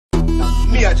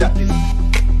Me a drop this.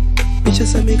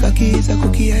 Bitches a make a keys, a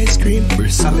cookie ice cream.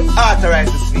 Brysco. I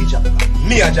authorize this speech.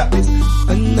 Me a drop this.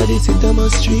 Under the Sitamo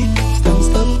street.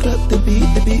 Stamp, clap the beat,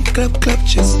 clap,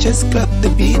 just clap the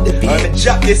beat, I'm a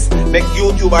drop this. Make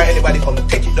YouTube or anybody come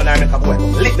take it down and make a boy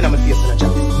come lick me on my face and I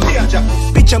drop this. Me a drop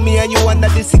this. Picture me and you under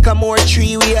the sycamore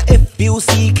tree. We are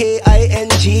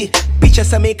F-U-C-K-I-N-G.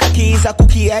 Bitches a make a keys, a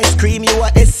cookie ice cream. You are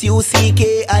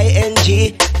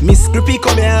S-U-C-K-I-N-G. Miss Grippy,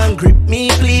 come here and grip me,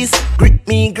 please. Grip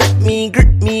me,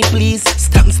 please.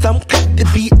 Stamp, clap the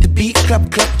beat,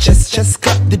 clap, just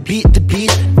clap the beat.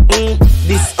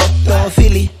 This uptown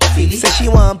Philly. Say she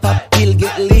want pop pill,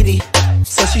 get litty.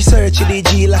 So she search the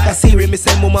G like a Siri. Me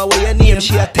say, mama, what your name?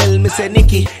 She a tell me, say,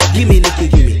 Nikki. Gimme Nikki,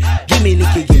 gimme. Gimme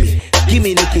Nikki, gimme.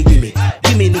 Gimme Nikki, gimme.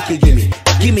 Gimme Nikki, gimme.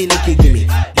 Gimme Nikki, gimme.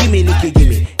 Gimme Nikki,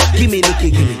 gimme. Gimme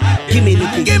Nikki, gimme. Gimme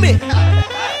Nikki, gimme.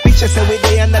 Bitches say we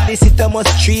dey under the Sitamo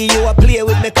tree. You a play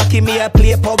with me cocky, me a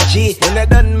play PUBG. When I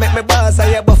done make me boss, I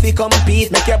a Buffy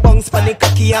compete. Make your bungs panny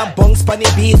cocky and bungs panny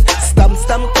beat. Stamp,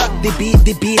 clap the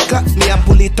beat, clap me and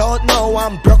pull it out now.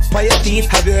 I'm broke by your teeth.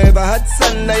 Have you ever had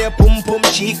sun on your pum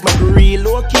cheek? My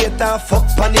relocate and fuck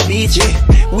on the beach. Yeah.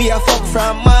 We a fuck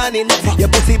from morning. Your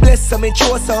pussy blessed, so me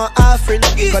chose on offering.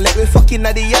 Collect me fucking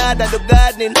at the yard and the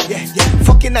gardening.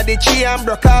 Fucking at the tree and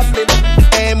broke offling.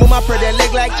 Hey, mama spread your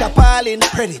leg like chapalin.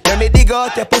 Let me dig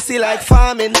out your pussy like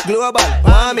farming. Global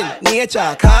warming,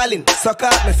 nature calling. Suck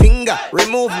out my finger,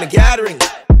 remove my gathering.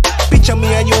 Picture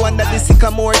me and you under the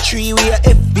sycamore tree. We are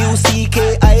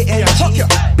F-U-C-K-I-N-G.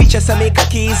 Bitches a make a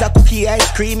keys, a cookie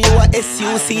ice cream. You are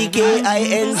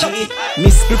S-U-C-K-I-N-G.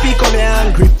 Miss Grippy, come here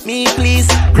and grip me, please.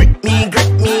 Grip me,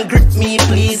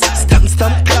 please. Stamp,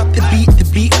 clap the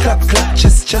beat, clap,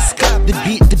 just clap the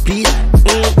beat.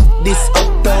 This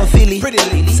uptown Philly. Pretty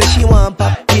lady. Say she want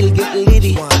pop pill, get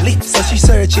litty. So she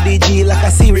search the G like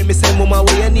a Siri. Me say, mama,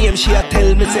 what your name? She a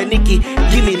tell me, say, Nikki.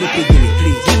 Gimme Nikki, gimme,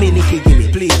 please. Gimme Nikki, gimme,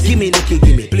 please. Gimme Nikki,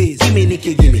 gimme, please. Gimme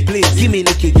Nikki, gimme, please. Gimme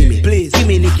Nikki, gimme, please.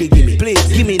 Gimme Nikki, gimme, please.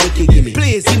 Gimme Nikki, gimme,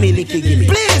 please. Gimme Nikki, gimme,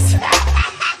 please.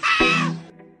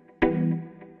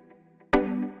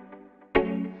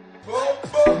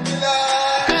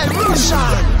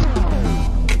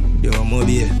 Yo,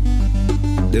 Moby,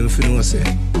 them finna say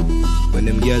when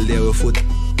them girl there with foot,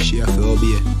 she have to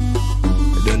obey. I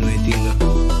don't know anything now.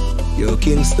 Yo,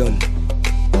 Kingston,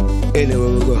 anywhere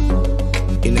we go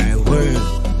in our world,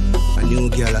 a new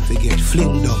girl have to get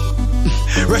fling down.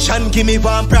 Russian give me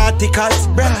one practicals,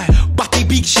 bruh. Body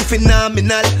big, she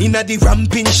phenomenal. Inna the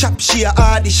ramping shop, she a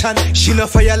audition. She no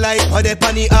fire like how they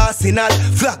pan the arsenal.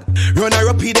 Flag, run her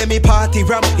up in me party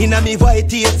ram. Inna me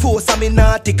white force, I'm in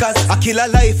articles. I kill a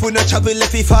life when I travel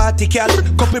if he 40 cal.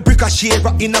 Couple brick a share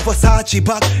in a Versace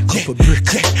bag. Couple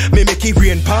brick, yeah. Me make it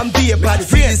rain, palm be a bad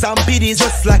friends and biddies.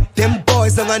 Just like them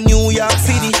boys on a New York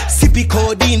City. Sippy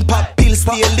codeine, pop pills,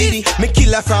 stay lady. Me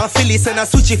kill her from Philly, send a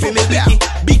switchy for me blicky.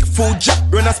 Big food jack,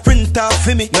 run a sprinter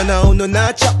for me. No,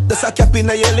 not chop, that's a cap in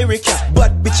a your lyrics.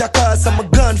 But bitch, I cause I'm a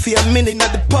gun for a minute.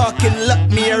 At the parking lot,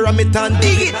 me a ram it and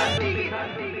dig it.